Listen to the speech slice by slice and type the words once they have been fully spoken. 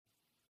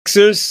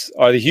Sixers.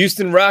 Are the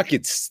Houston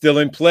Rockets still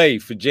in play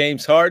for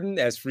James Harden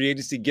as free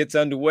agency gets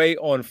underway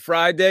on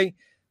Friday?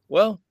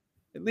 Well,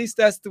 at least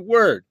that's the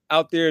word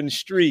out there in the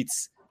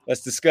streets.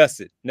 Let's discuss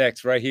it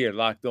next right here,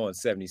 Locked On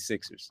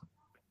 76ers.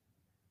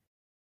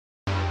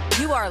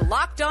 You are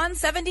Locked On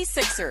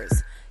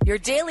 76ers, your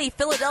daily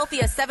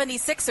Philadelphia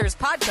 76ers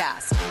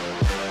podcast.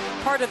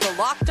 Part of the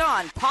Locked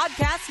On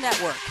Podcast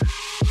Network,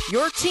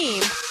 your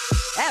team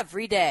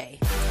every day.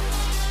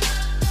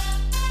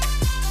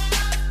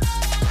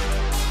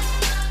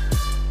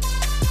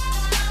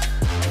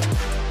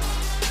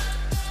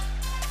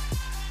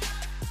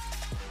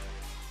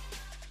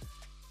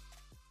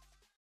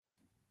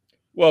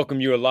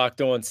 Welcome. You are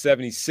Locked On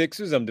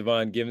 76ers. I'm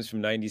Devon Givens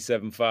from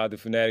 97.5 The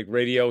Fanatic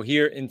Radio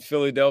here in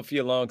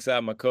Philadelphia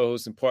alongside my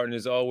co-hosts and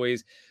partners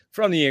always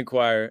from The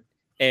Inquirer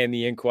and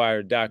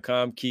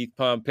TheInquirer.com, Keith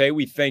Pompey.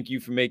 We thank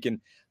you for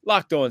making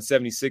Locked On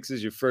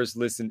 76ers your first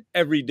listen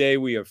every day.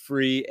 We are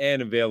free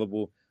and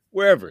available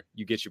wherever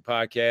you get your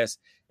podcasts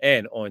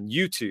and on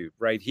YouTube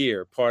right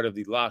here, part of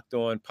the Locked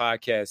On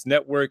Podcast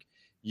Network,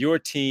 your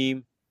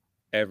team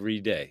every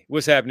day.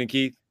 What's happening,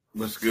 Keith?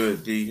 What's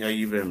good, D? How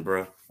you been,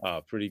 bro?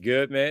 Pretty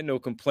good, man. No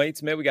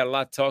complaints, man. We got a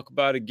lot to talk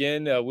about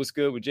again. What's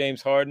good with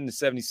James Harden, the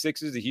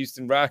 76ers, the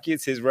Houston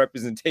Rockets, his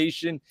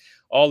representation,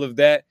 all of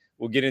that.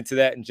 We'll get into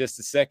that in just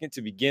a second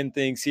to begin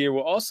things here.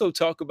 We'll also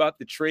talk about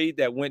the trade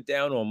that went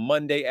down on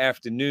Monday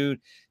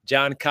afternoon.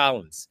 John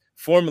Collins,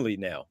 formerly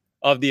now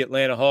of the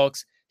Atlanta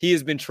Hawks. He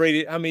has been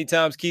traded how many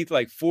times, Keith?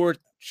 Like 4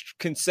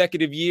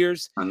 consecutive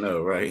years. I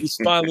know, right? He's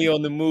finally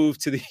on the move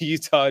to the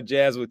Utah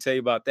Jazz. We'll tell you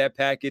about that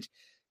package.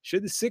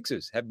 Should the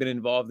Sixers have been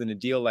involved in a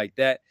deal like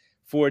that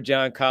for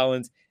John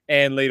Collins?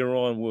 And later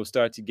on, we'll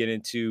start to get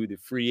into the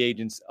free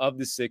agents of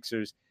the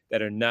Sixers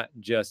that are not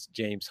just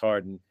James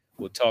Harden.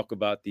 We'll talk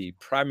about the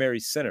primary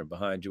center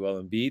behind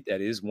Joel Embiid.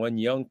 That is one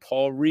young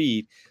Paul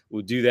Reed.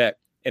 We'll do that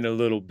in a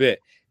little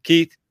bit.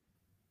 Keith,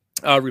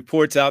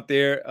 reports out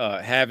there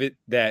have it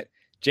that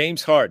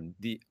James Harden,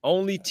 the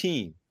only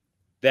team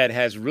that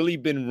has really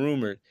been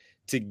rumored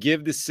to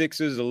give the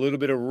Sixers a little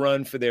bit of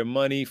run for their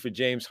money for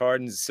James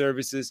Harden's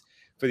services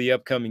for the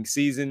upcoming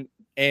season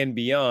and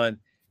beyond,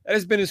 that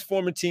has been his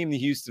former team, the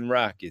Houston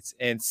Rockets.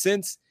 And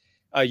since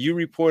you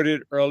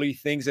reported early,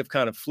 things have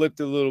kind of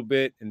flipped a little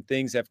bit and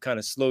things have kind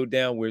of slowed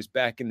down where it's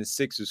back in the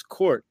Sixers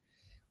court.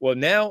 Well,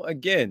 now,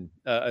 again,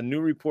 a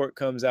new report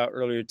comes out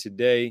earlier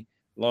today.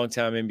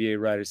 Longtime NBA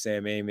writer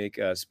Sam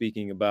Amick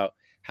speaking about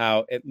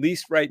how, at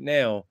least right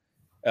now,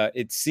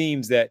 it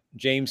seems that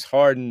James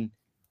Harden,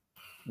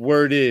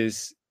 word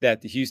is that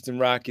the Houston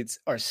Rockets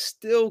are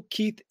still,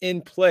 Keith,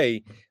 in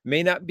play.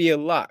 May not be a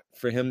lot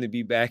for him to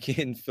be back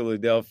in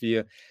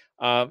Philadelphia.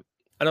 I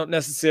don't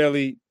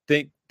necessarily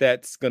think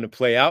that's going to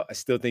play out. I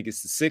still think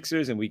it's the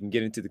Sixers, and we can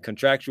get into the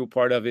contractual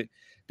part of it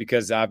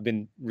because I've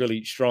been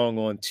really strong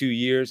on 2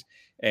 years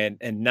and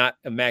not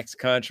a max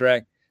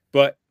contract.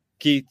 But,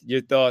 Keith,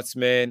 your thoughts,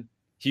 man?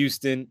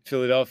 Houston,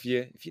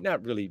 Philadelphia, if you're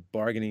not really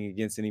bargaining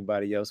against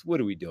anybody else,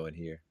 what are we doing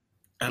here?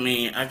 I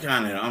mean,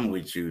 I'm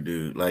with you,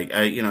 dude. Like,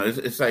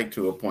 it's like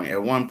to a point.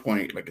 At one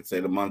point, like I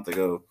said, a month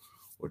ago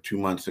or 2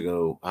 months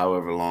ago,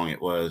 however long it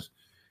was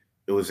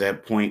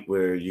that point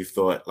where you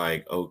thought,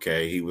 like,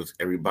 okay,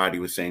 everybody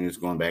was saying he was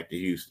going back to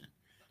Houston.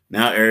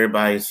 Now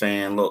everybody's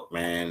saying, look,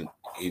 man,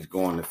 he's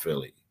going to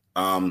Philly.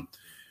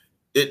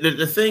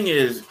 The thing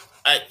is,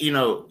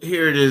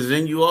 here it is.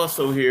 Then you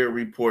also hear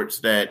reports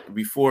that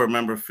before,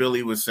 remember,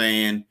 Philly was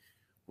saying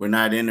we're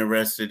not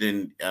interested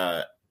in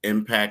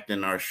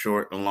impacting our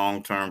short and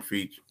long-term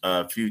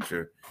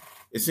future.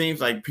 It seems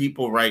like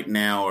people right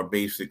now are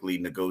basically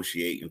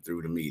negotiating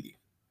through the media,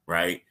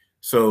 right?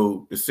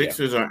 So the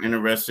Sixers are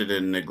interested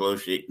in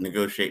negotiating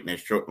their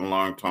short and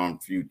long-term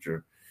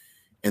future.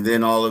 And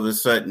then all of a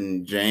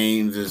sudden,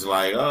 James is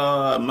like,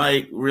 oh, I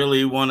might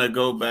really want to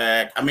go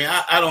back. I mean,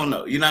 I don't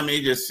know. You know what I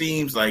mean? It just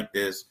seems like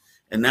this.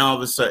 And now all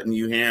of a sudden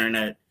you're hearing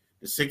that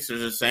the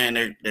Sixers are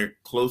saying they're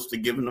close to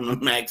giving them a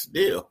max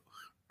deal,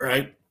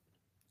 right?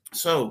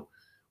 So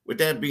with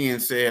that being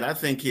said, I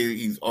think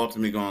he's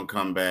ultimately going to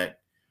come back.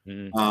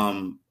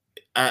 Mm-hmm.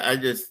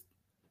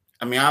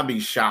 I'll be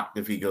shocked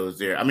if he goes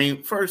there. I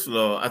mean, first of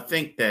all, I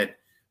think that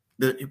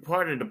the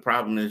part of the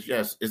problem is,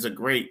 yes, it's a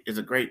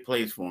great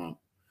place for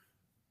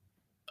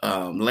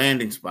him,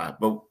 landing spot.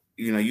 But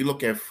you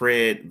look at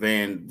Fred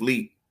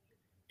VanVleet,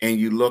 and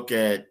you look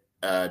at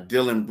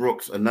Dylan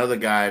Brooks, another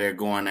guy they're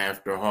going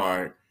after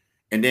hard,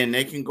 and then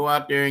they can go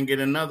out there and get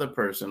another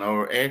person,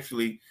 or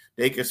actually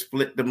they could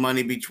split the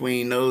money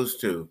between those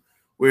two.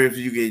 Where if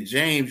you get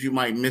James, you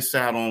might miss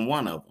out on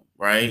one of them,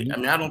 right? Mm-hmm. I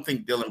mean, I don't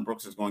think Dylan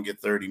Brooks is going to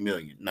get $30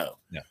 million, no.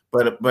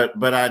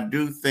 But I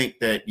do think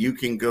that you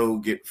can go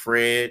get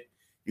Fred,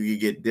 you can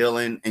get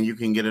Dylan, and you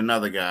can get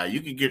another guy.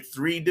 You could get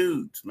 3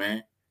 dudes,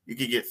 man. You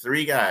could get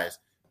 3 guys,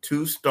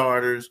 2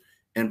 starters,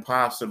 and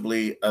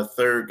possibly a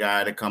third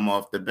guy to come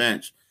off the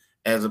bench,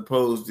 as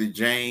opposed to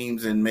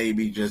James and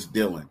maybe just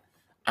Dylan.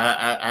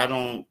 I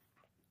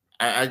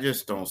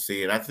just don't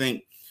see it. I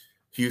think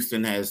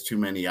Houston has too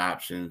many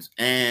options,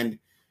 and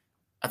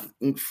I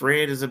think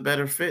Fred is a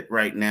better fit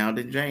right now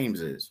than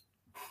James is.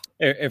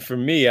 And for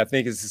me, I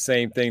think it's the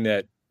same thing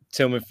that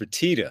Tillman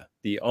Fertitta,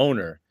 the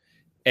owner,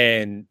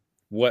 and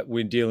what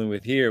we're dealing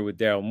with here with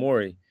Daryl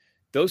Morey,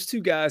 those two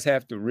guys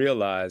have to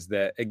realize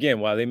that, again,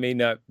 while they may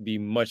not be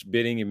much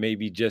bidding, it may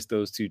be just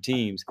those two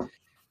teams,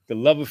 the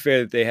love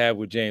affair that they have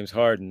with James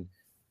Harden,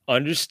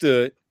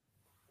 understood.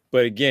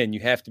 But again, you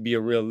have to be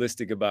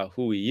realistic about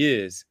who he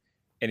is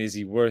and is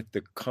he worth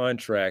the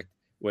contract,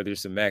 whether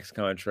it's a max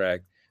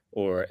contract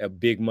or a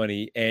big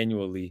money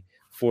annually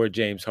for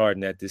James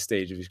Harden at this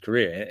stage of his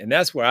career. And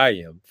that's where I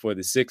am for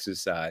the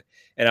Sixers side.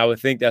 And I would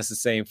think that's the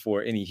same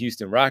for any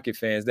Houston Rocket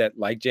fans that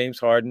like James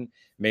Harden,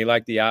 may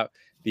like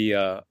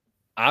the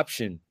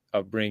option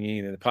of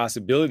bringing and the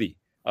possibility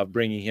of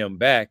bringing him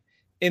back.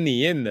 In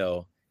the end,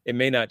 though, it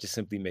may not just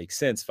simply make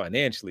sense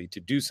financially to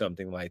do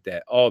something like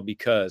that, all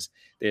because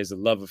there's a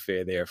love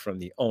affair there from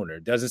the owner.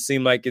 Doesn't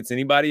seem like it's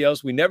anybody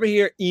else. We never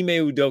hear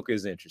Ime Udoka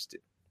is interested.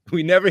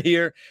 We never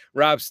hear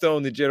Rob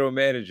Stone, the general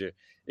manager,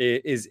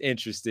 is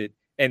interested.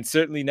 And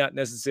certainly not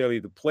necessarily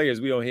the players.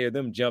 We don't hear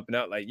them jumping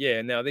out like,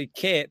 yeah, now they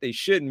can't, they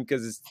shouldn't,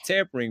 because it's the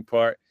tampering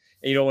part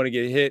and you don't want to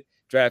get hit,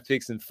 draft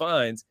picks and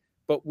fines.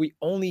 But we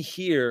only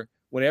hear,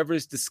 whenever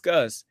it's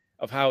discussed,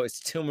 of how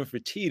it's Tillman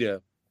Fertitta,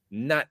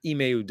 not Ime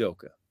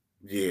Udoka.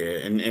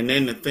 Yeah, and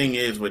then the thing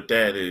is with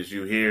that is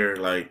you hear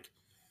like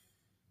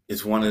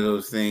it's one of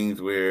those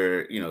things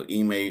where,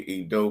 Ime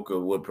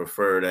Udoka would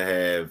prefer to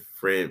have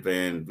Fred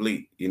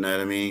VanVleet. You know what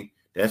I mean?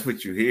 That's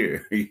what you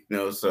hear,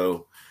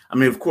 So, I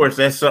mean, of course,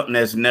 that's something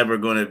that's never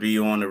going to be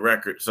on the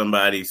record,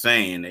 somebody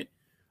saying it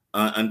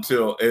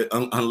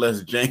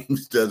unless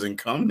James doesn't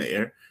come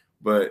there.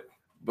 But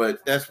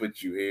that's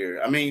what you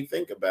hear. I mean,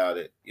 think about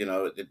it.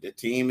 The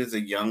team is a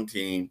young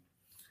team.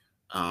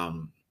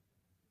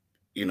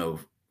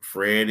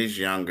 Fred is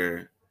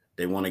younger.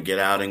 They want to get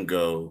out and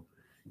go.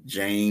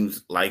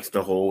 James likes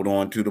to hold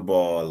on to the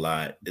ball a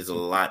lot. There's a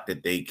lot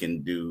that they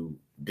can do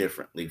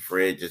differently.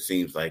 Fred just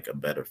seems like a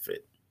better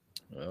fit.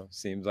 Well,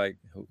 seems like,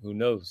 who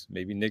knows?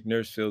 Maybe Nick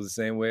Nurse feels the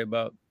same way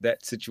about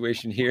that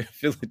situation here in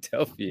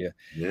Philadelphia.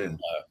 Yeah.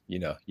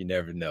 You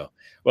never know.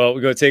 Well,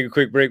 we're going to take a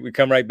quick break. We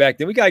come right back.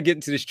 Then we got to get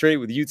into this trade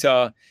with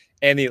Utah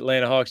and the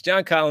Atlanta Hawks.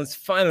 John Collins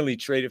finally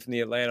traded from the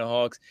Atlanta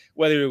Hawks,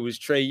 whether it was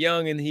Trae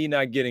Young and he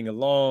not getting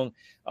along,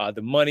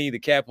 the money, the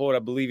cap hold, I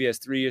believe he has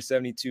 3 years,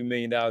 $72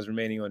 million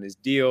remaining on his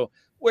deal.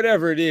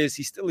 Whatever it is,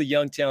 he's still a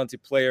young,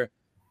 talented player,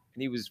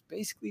 and he was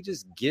basically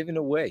just given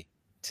away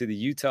to the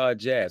Utah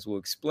Jazz. We'll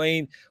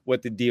explain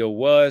what the deal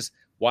was,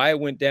 why it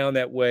went down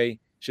that way.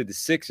 Should the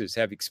Sixers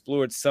have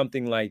explored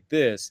something like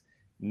this,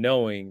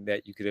 knowing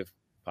that you could have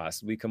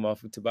possibly come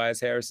off of Tobias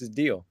Harris's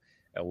deal?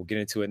 And we'll get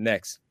into it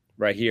next,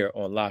 right here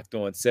on Locked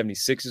On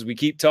 76ers. We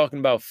keep talking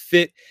about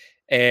fit,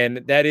 and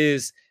that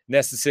is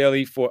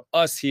necessarily for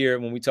us here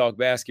when we talk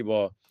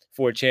basketball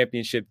for a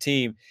championship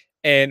team.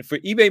 And for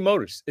eBay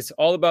Motors, it's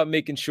all about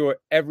making sure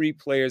every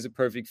player is a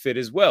perfect fit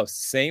as well. It's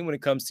the same when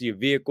it comes to your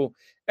vehicle.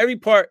 Every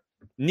part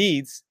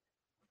needs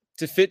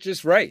to fit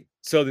just right.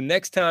 So the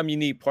next time you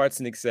need parts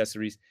and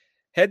accessories,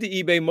 head to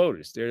eBay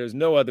Motors. There's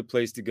no other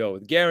place to go.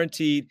 With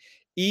guaranteed,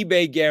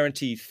 eBay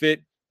guaranteed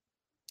fit,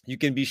 you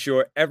can be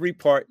sure every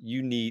part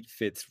you need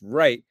fits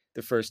right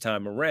the first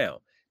time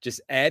around.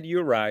 Just add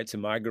your ride to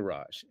My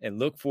Garage and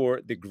look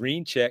for the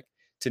green check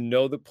to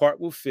know the part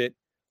will fit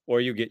or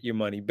you'll get your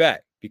money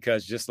back.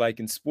 Because just like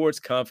in sports,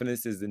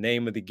 confidence is the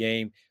name of the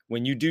game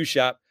when you do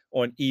shop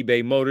on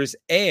eBay Motors.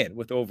 And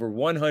with over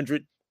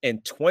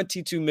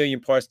 122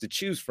 million parts to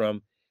choose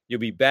from,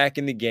 you'll be back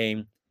in the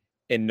game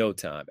in no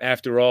time.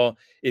 After all,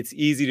 it's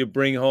easy to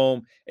bring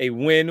home a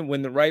win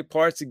when the right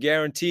parts are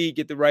guaranteed.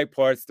 Get the right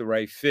parts, the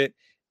right fit,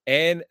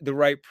 and the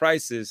right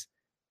prices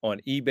on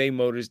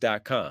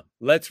ebaymotors.com.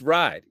 Let's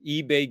ride.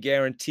 eBay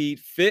guaranteed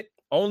fit,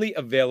 only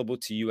available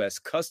to U.S.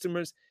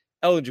 customers.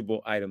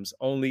 Eligible items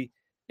only.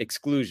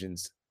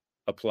 Exclusions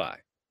apply.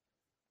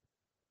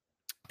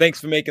 Thanks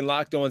for making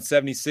Locked On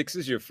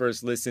 76ers your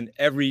first listen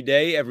every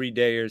day,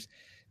 everydayers.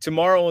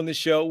 Tomorrow on the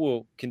show,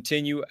 we'll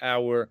continue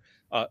our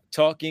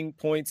talking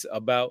points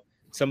about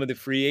some of the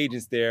free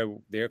agents there.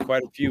 There are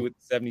quite a few with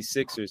the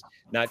 76ers,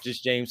 not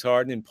just James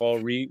Harden and Paul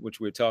Reed, which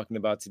we're talking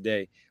about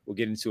today. We'll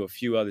get into a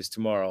few others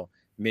tomorrow.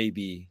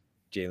 Maybe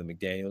Jalen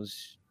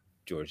McDaniels,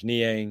 George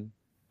Niang,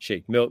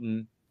 Shake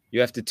Milton.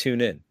 You have to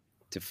tune in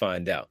to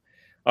find out.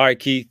 All right,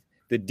 Keith,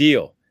 the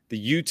deal. The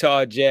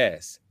Utah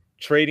Jazz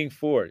trading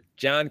for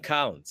John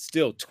Collins,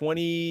 still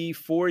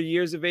 24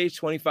 years of age,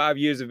 25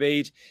 years of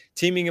age,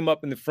 teaming him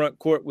up in the front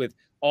court with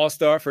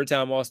All-Star,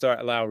 first-time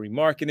All-Star Lauri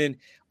Markkanen,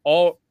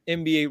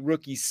 All-NBA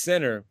rookie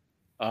center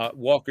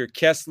Walker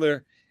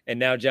Kessler, and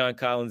now John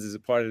Collins is a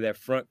part of that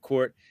front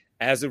court.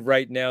 As of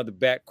right now, the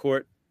back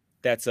court,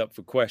 that's up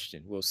for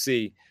question. We'll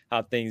see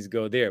how things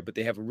go there. But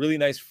they have a really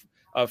nice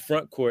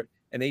front court,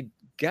 and they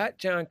got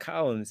John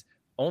Collins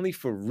only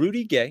for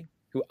Rudy Gay,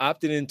 who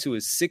opted into a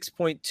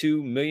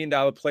 $6.2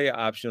 million player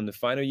option on the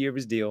final year of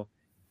his deal.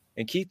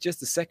 And Keith,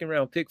 just a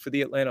second-round pick for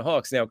the Atlanta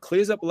Hawks. Now,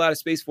 clears up a lot of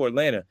space for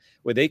Atlanta,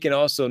 where they can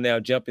also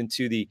now jump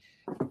into the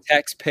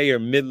taxpayer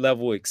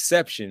mid-level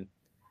exception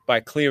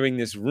by clearing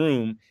this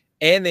room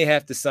and they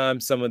have to sign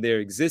some of their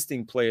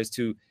existing players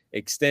to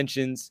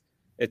extensions,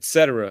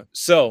 etc.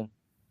 So,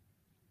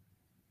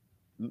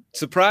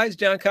 surprised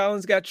John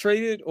Collins got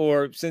traded,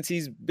 or since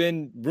he's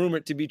been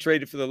rumored to be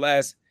traded for the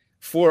last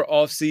 4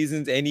 off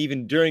seasons and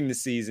even during the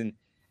season,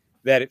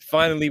 that it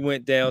finally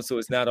went down, so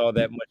it's not all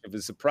that much of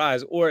a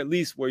surprise, or at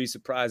least were you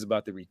surprised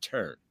about the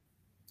return?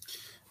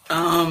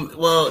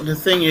 Well, the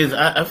thing is,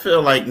 I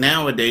feel like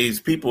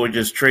nowadays people are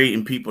just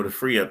trading people to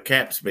free up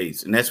cap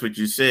space, and that's what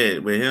you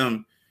said with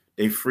him.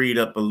 They freed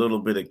up a little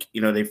bit of,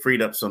 they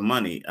freed up some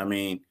money. I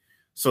mean,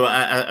 so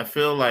I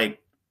feel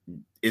like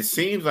it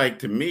seems like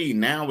to me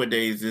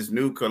nowadays this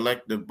new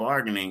collective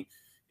bargaining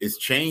is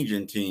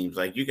changing teams.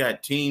 Like you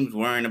got teams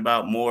worrying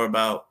about more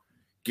about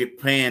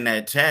paying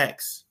that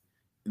tax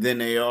than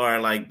they are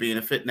like being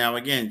a fit. Now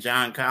again,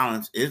 John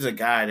Collins is a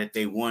guy that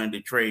they wanted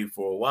to trade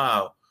for a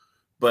while,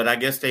 but I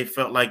guess they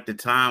felt like the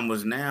time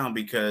was now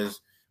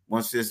because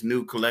once this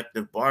new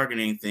collective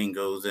bargaining thing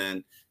goes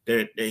in,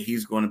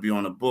 he's going to be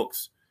on the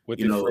books with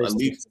the first at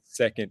least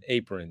second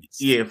aprons.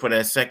 Yeah, for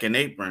that second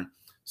apron.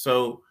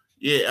 So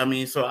yeah, I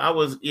mean, so I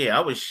was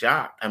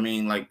shocked. I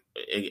mean, like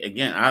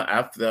again,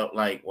 I felt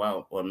like,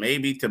 wow, well,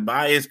 maybe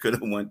Tobias could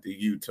have went to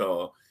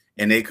Utah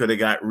and they could have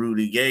got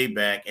Rudy Gay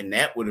back, and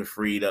that would have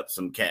freed up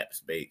some cap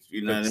space.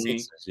 You know what I mean?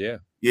 Yeah.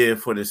 Yeah,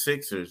 for the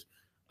Sixers.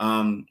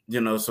 So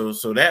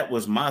that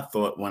was my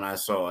thought when I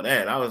saw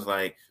that. I was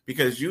like,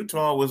 because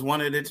Utah was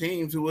one of the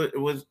teams who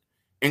was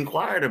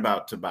inquired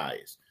about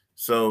Tobias.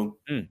 So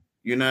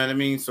you know what I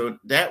mean? So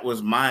that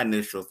was my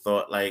initial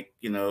thought. Like,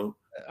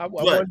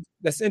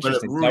 that's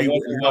interesting.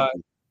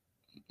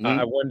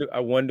 I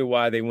wonder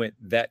why they went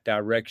that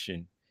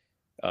direction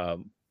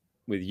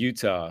with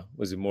Utah.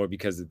 Was it more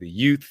because of the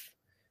youth,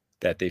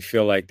 that they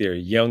feel like they're a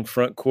young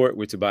front court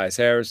with Tobias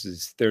Harris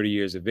is 30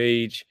 years of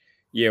age?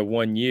 Yeah,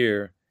 1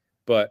 year,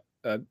 but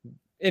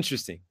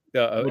interesting.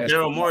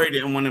 Daryl Morey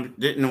didn't want to,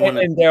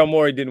 and Daryl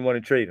Morey didn't want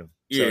to trade him.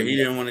 Yeah, so, he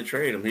didn't want to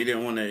trade him. He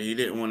didn't want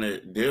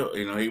to deal.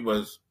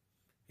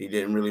 He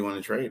didn't really want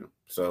to trade him.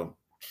 So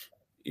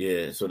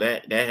yeah, so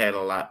that had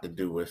a lot to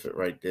do with it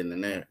right then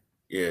and there.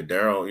 Yeah,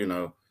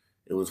 Daryl,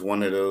 it was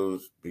one of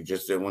those, he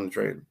just didn't want to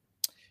trade him.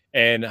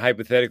 And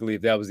hypothetically,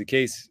 if that was the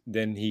case,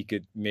 then he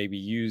could maybe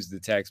use the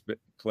tax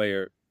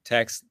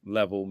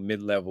level,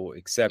 mid-level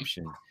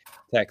exception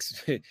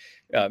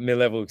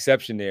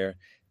there.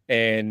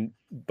 And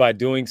by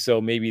doing so,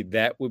 maybe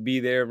that would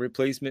be their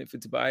replacement for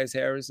Tobias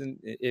Harrison.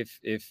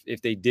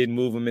 If they did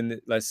move him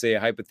in, let's say, a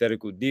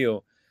hypothetical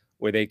deal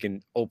where they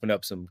can open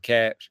up some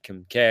cash,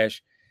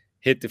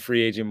 hit the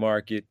free agent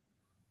market,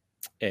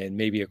 and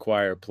maybe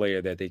acquire a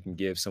player that they can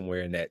give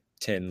somewhere in that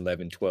 10,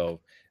 11, 12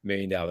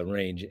 $million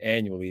range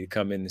annually to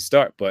come in and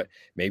start. But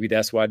maybe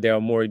that's why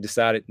Daryl Morey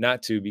decided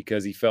not to,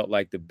 because he felt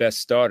like the best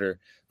starter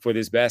for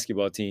this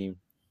basketball team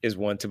is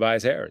one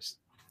Tobias Harris.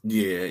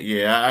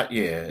 Yeah.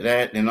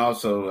 That, and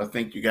also I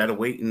think you got to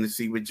wait and to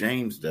see what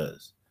James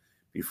does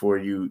before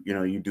you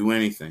do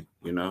anything.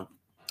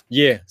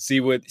 Yeah, see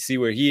where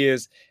he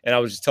is. And I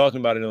was just talking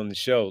about it on the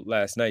show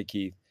last night,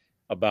 Keith,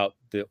 about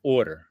the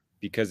order.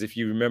 Because if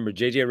you remember,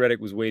 J.J. Redick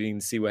was waiting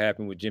to see what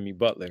happened with Jimmy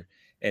Butler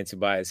and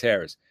Tobias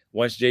Harris.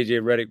 Once J.J.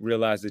 Redick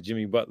realized that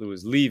Jimmy Butler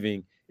was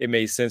leaving, it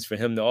made sense for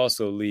him to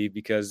also leave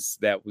because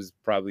that was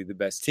probably the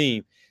best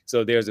team.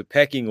 So there's a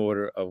pecking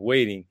order of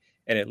waiting.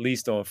 And at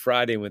least on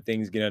Friday when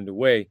things get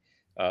underway,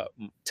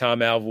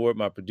 Tom Alvord,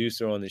 my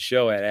producer on the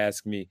show, had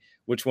asked me,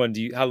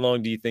 how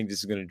long do you think this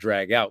is going to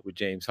drag out with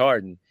James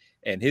Harden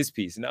and his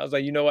piece? And I was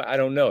like, you know what? I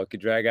don't know. It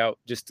could drag out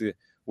just to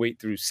wait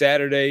through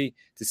Saturday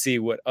to see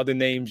what other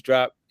names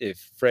drop.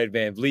 If Fred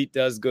VanVleet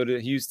does go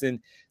to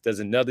Houston, does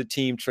another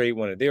team trade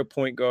one of their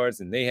point guards,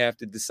 and they have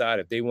to decide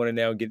if they want to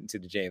now get into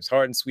the James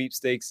Harden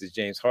sweepstakes. Does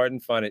James Harden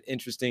find it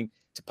interesting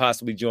to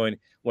possibly join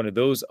one of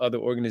those other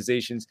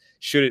organizations?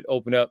 Should it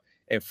open up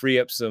and free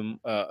up some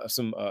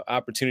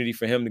opportunity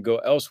for him to go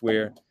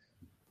elsewhere?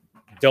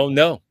 Don't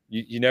know.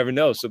 You never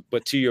know. So,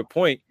 but to your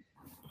point,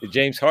 the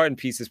James Harden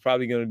piece is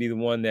probably going to be the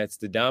one that's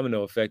the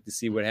domino effect to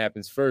see what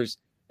happens first,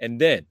 and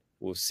then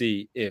we'll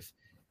see if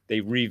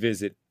they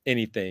revisit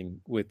anything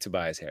with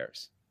Tobias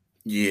Harris.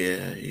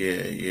 Yeah.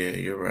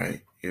 You're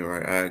right.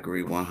 I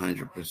agree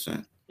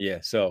 100%. Yeah.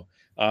 So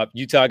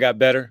Utah got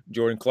better.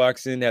 Jordan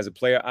Clarkson has a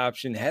player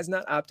option, has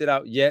not opted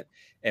out yet.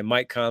 And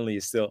Mike Conley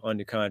is still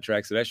under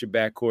contract. So that's your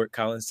backcourt.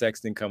 Colin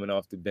Sexton coming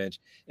off the bench,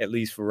 at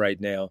least for right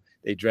now.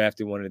 They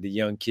drafted one of the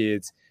young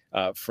kids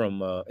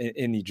from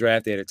in the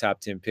draft. They had a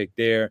top 10 pick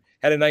there.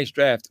 Had a nice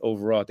draft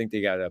overall. I think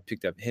they got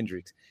picked up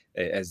Hendricks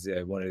as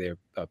one of their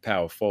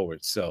power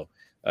forwards. So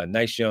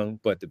nice young,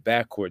 but the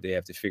backcourt, they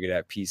have to figure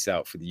that piece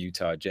out for the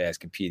Utah Jazz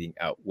competing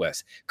out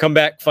west. Come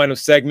back, final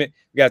segment.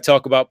 We got to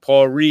talk about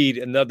Paul Reed,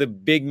 another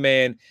big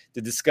man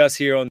to discuss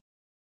here on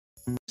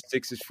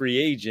Sixers free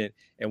agent,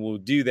 and we'll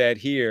do that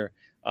here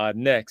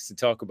next to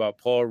talk about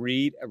Paul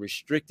Reed, a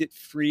restricted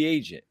free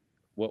agent.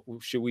 What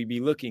should we be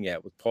looking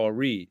at with Paul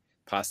Reed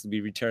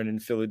possibly returning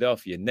to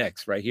Philadelphia?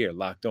 Next, right here,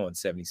 Locked On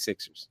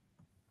 76ers.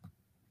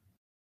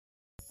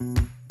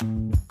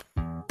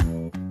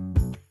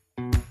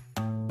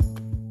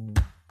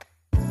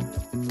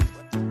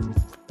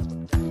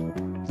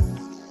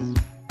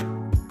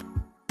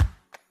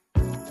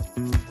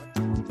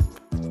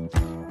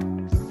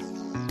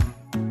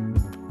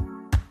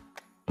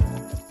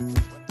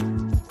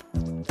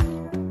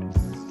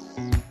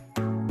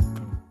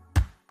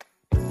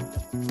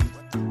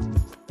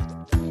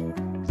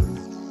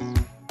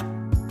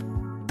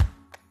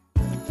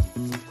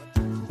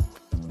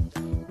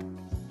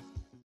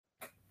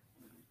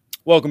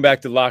 Welcome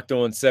back to Locked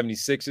On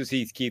 76ers.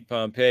 He's Keith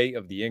Pompey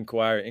of the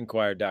Inquirer,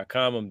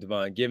 Inquirer.com. I'm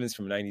Devon Givens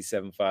from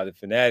 97.5 The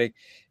Fanatic,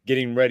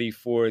 getting ready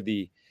for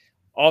the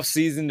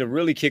offseason to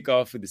really kick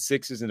off with the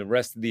Sixers and the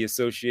rest of the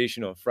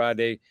association on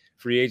Friday.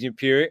 Free agent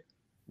period.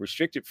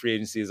 Restricted free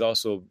agency is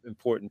also an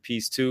important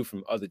piece, too,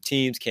 from other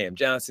teams. Cam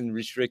Johnson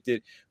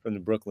restricted from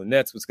the Brooklyn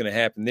Nets. What's going to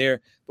happen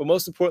there? But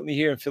most importantly,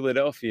 here in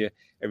Philadelphia,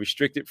 a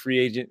restricted free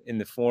agent in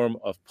the form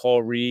of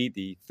Paul Reed,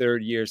 the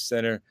third-year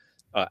center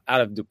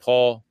out of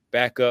DePaul.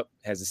 Backup,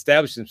 has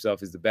established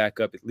himself as the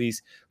backup, at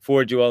least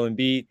for Joel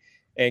Embiid.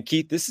 And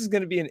Keith, this is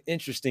going to be an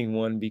interesting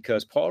one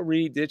because Paul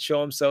Reed did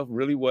show himself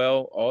really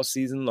well all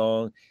season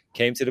long,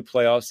 came to the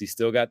playoffs. He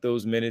still got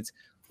those minutes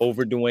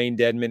over Dwayne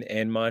Dedmon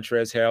and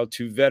Montrezl Harrell,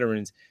 two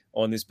veterans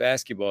on this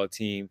basketball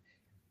team.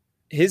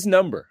 His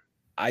number,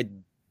 I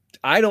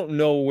don't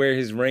know where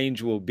his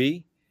range will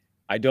be.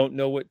 I don't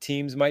know what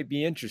teams might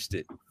be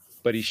interested,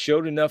 but he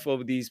showed enough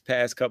over these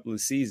past couple of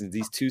seasons,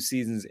 these 2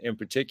 seasons in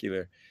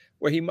particular,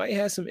 where he might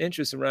have some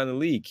interest around the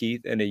league,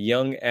 Keith, and a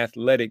young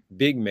athletic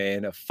big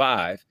man of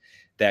 5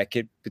 that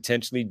could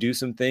potentially do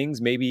some things,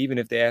 maybe even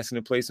if they ask him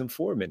to play some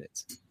 4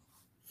 minutes.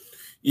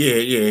 Yeah,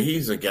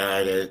 he's a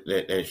guy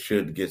that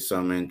should get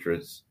some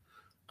interest.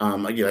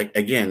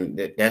 Again,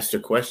 that's the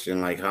question,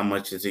 like how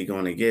much is he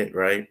going to get,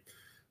 right?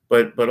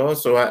 But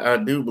also I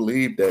do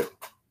believe that,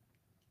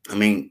 I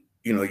mean,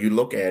 you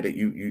look at it,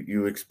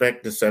 you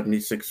expect the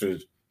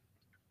 76ers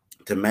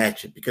to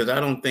match it, because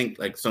I don't think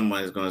like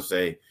someone is going to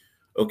say,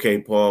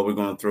 okay, Paul, we're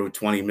going to throw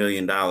 $20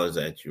 million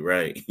at you,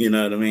 right? You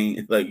know what I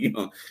mean? Like,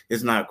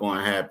 it's not going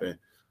to happen.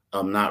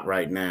 Not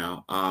right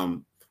now.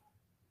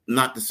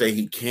 Not to say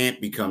he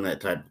can't become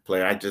that type of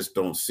player. I just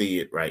don't see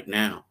it right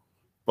now.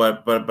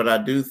 But I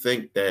do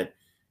think that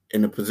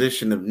in a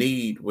position of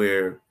need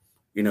where,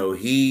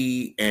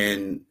 he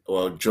and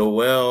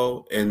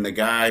Joel and the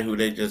guy who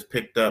they just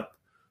picked up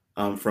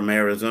from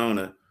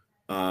Arizona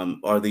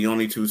are the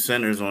only 2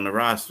 centers on the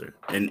roster.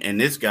 And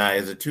this guy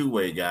is a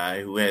two-way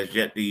guy who has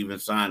yet to even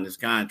sign his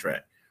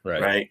contract.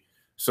 Right.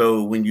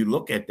 So when you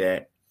look at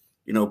that,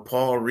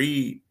 Paul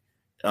Reed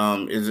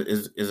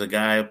is a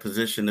guy in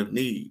position of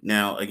need.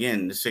 Now,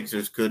 again, the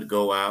Sixers could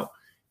go out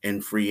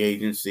in free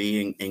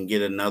agency and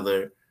get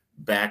another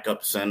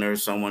backup center,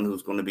 someone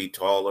who's going to be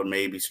taller,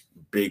 maybe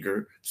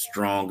bigger,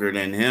 stronger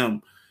than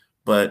him.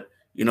 But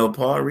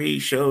Paul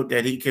Reed showed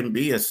that he can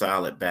be a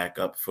solid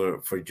backup for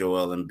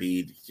Joel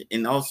Embiid,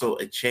 and also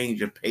a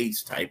change of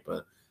pace type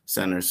of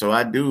center. So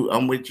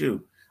I'm with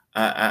you.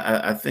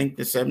 I think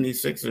the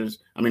 76ers,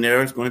 I mean,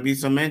 there is going to be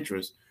some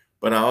interest,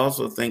 but I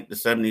also think the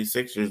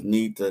 76ers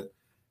need to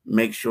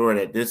make sure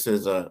that this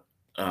is a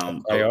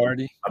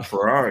priority. A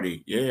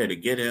priority, to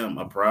get him,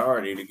 a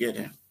priority to get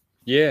him.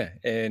 Yeah,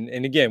 and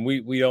again,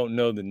 we don't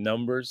know the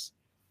numbers,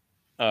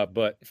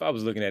 but if I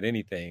was looking at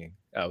anything,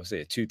 I would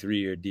say a 2-3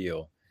 year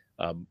deal.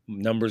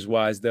 Numbers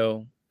wise,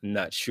 though,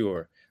 not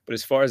sure. But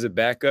as far as a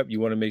backup, you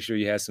want to make sure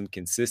you have some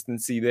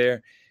consistency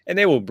there. And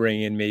they will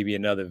bring in maybe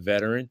another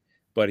veteran,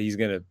 but he's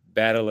going to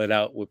battle it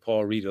out with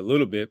Paul Reed a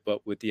little bit,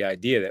 but with the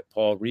idea that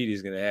Paul Reed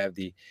is going to have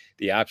the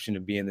option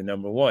of being the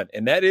number 1.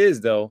 And that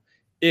is, though,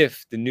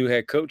 if the new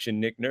head coach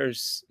and Nick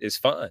Nurse is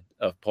fond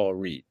of Paul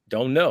Reed.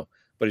 Don't know.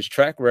 But his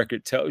track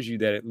record tells you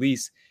that at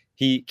least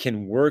he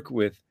can work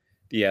with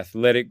the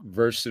athletic,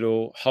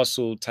 versatile,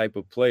 hustle type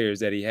of players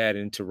that he had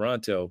in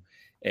Toronto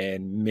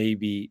and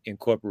maybe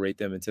incorporate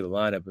them into the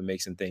lineup and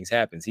make some things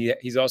happen.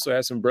 He's also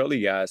had some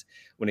burly guys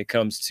when it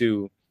comes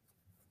to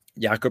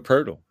Jakob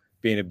Poeltl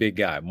being a big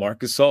guy.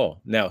 Marcus Gasol.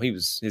 Now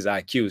his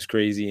IQ is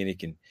crazy and he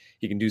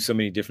can do so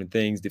many different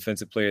things.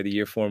 Defensive Player of the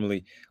Year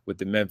formerly with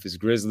the Memphis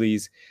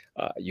Grizzlies.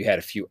 You had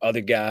a few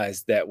other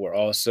guys that were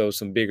also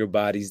some bigger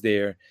bodies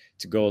there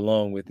to go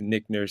along with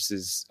Nick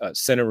Nurse's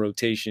center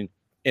rotation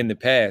in the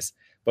past.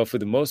 But for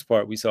the most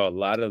part, we saw a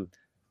lot of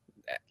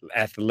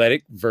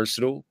athletic,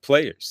 versatile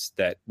players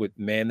that would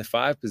man the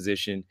 5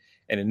 position.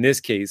 And in this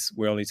case,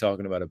 we're only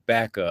talking about a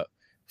backup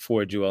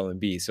for Joel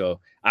Embiid. So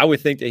I would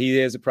think that he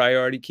is a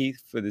priority,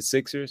 Keith, for the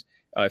Sixers.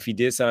 If he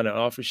did sign an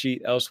offer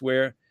sheet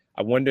elsewhere,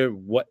 I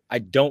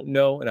don't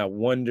know, and I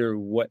wonder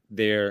what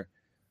their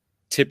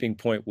tipping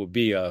point will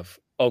be of,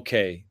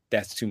 okay,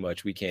 that's too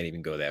much. We can't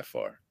even go that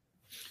far.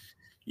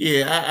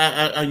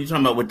 Yeah, are you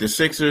talking about with the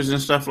Sixers and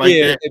stuff like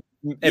that?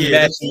 And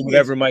matching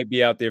whatever might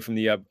be out there from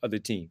the other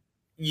team.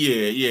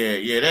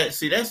 Yeah. That's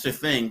the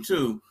thing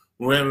too.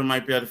 Whoever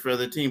might be out for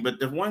the other team,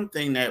 but the one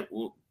thing that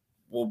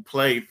will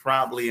play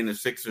probably in the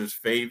Sixers'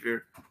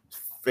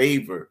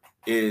 favor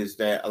is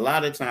that a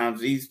lot of times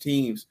these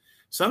teams,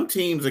 some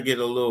teams will get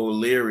a little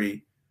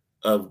leery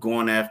of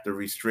going after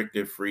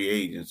restricted free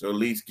agents, or at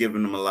least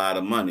giving them a lot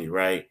of money,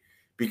 right?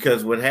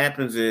 Because what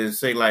happens is,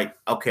 say like,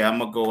 okay, I'm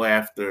gonna go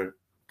after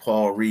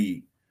Paul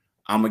Reed.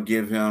 I'm gonna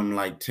give him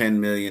like $10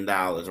 million,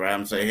 right? I'm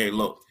gonna say, hey,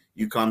 look,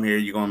 you come here,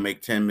 you're gonna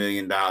make $10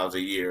 million a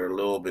year, a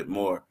little bit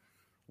more.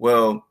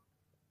 Well,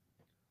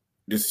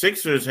 the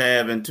Sixers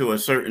have until a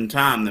certain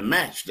time to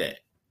match that,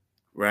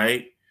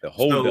 right? The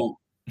hold up.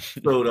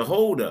 So the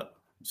hold up.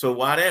 So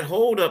while that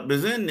hold up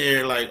is in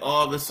there, like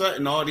all of a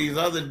sudden, all these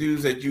other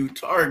dudes that you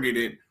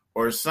targeted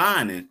or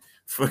signing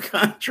for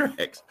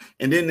contracts.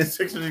 And then the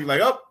Sixers are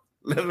like, oh,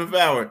 11th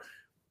hour,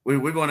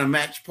 we're going to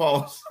match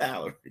Paul's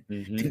salary.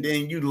 Mm-hmm. And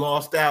then you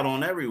lost out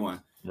on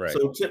everyone. Right.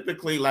 So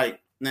typically, like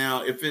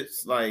now, if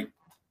it's like,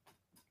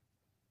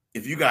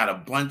 if you got a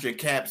bunch of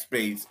cap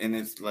space and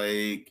it's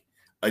like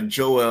a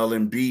Joel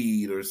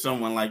Embiid or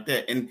someone like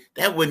that, and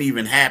that wouldn't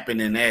even happen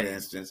in that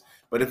instance.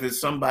 But if it's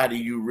somebody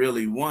you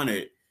really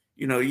wanted,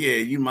 yeah,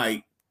 you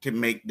might can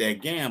make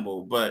that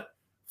gamble. But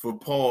for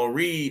Paul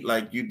Reed,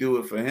 like you do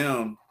it for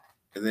him,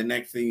 and the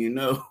next thing you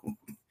know,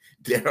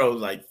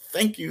 Daryl's like,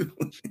 thank you.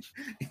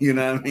 You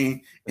know what I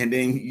mean? And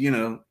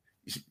then,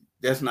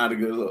 that's not a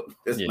good look.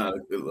 That's not a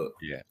good look.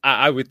 Yeah.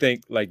 I would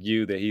think like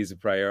you that he's a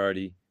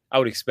priority. I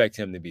would expect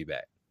him to be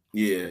back.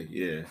 Yeah.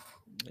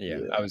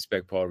 I would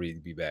expect Paul Reed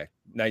to be back.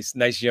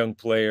 Nice young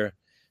player,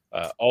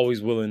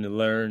 always willing to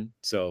learn.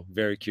 So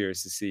very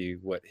curious to see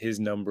what his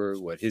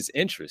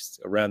interests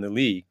around the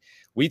league.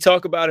 We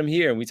talk about him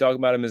here, and we talk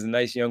about him as a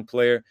nice young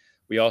player.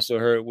 We also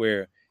heard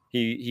where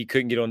he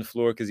couldn't get on the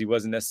floor because he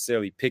wasn't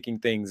necessarily picking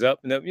things up,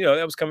 and that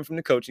was coming from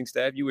the coaching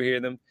staff. You would hear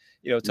them,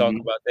 talk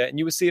about that, and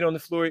you would see it on the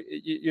floor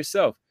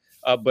yourself.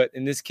 But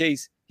in this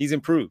case, he's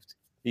improved.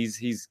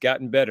 He's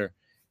gotten better,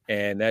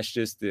 and that's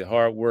just the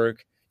hard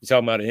work. You're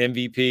talking about an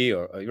MVP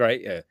or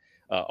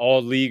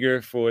all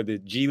leaguer for the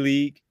G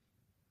League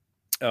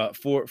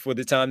for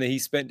the time that he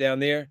spent down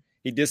there.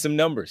 He did some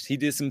numbers. He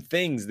did some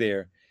things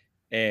there,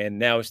 and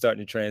now it's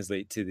starting to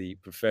translate to the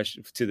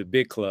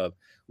big club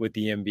with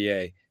the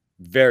NBA.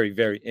 Very,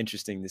 very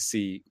interesting to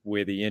see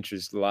where the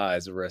interest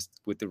lies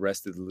with the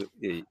rest of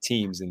the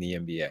teams in the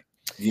NBA.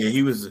 Yeah,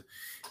 he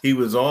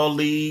was all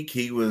league.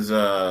 He was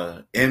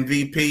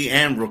MVP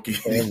and rookie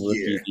of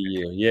the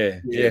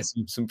year. Yeah.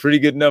 Some pretty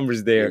good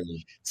numbers there.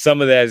 Yeah.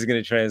 Some of that is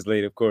going to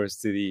translate, of course,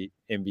 to the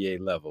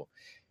NBA level.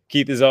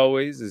 Keith, as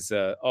always, it's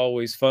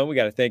always fun. We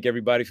got to thank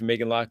everybody for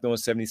making Locked On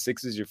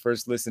 76ers your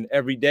first listen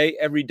every day.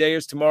 Every day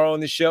is tomorrow on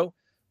the show.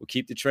 We'll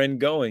keep the trend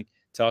going,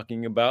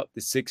 talking about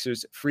the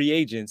Sixers free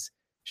agents.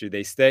 Should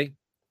they stay?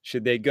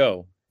 Should they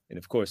go? And,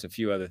 of course, a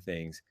few other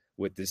things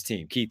with this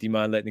team. Keith, do you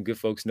mind letting the good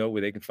folks know where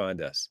they can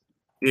find us?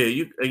 Yeah,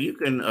 you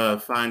can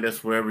find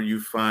us wherever you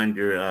find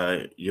your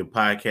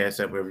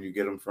podcast app, wherever you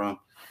get them from.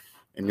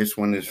 And this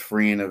one is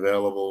free and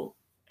available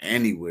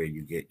anywhere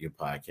you get your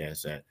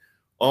podcast at.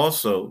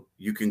 Also,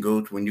 you can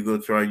when you go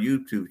to our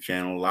YouTube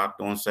channel,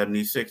 Locked On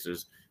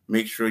 76ers,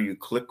 make sure you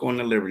click on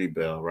the Liberty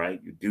Bell,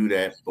 right? You do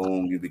that,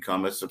 boom, you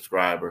become a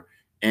subscriber,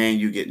 and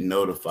you get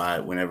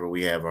notified whenever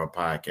we have our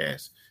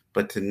podcast.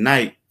 But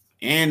tonight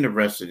and the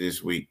rest of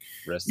this week,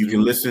 you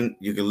can listen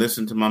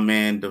to my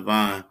man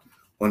Divine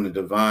on the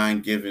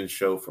Divine Giving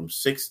Show from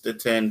 6 to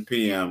 10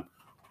 p.m.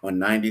 on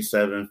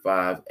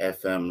 97.5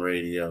 FM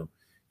radio.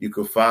 You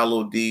can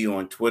follow D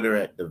on Twitter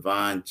at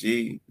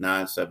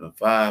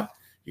DivineG975.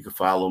 You can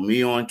follow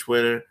me on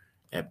Twitter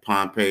at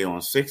Pompey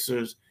on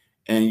Sixers.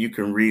 And you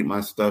can read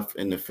my stuff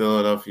in the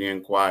Philadelphia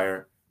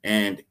Inquirer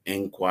and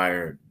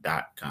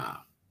Inquirer.com.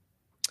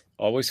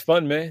 Always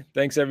fun, man.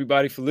 Thanks,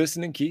 everybody, for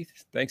listening. Keith,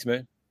 thanks,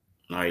 man.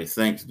 All right.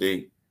 Thanks,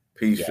 D.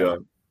 Peace,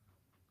 y'all.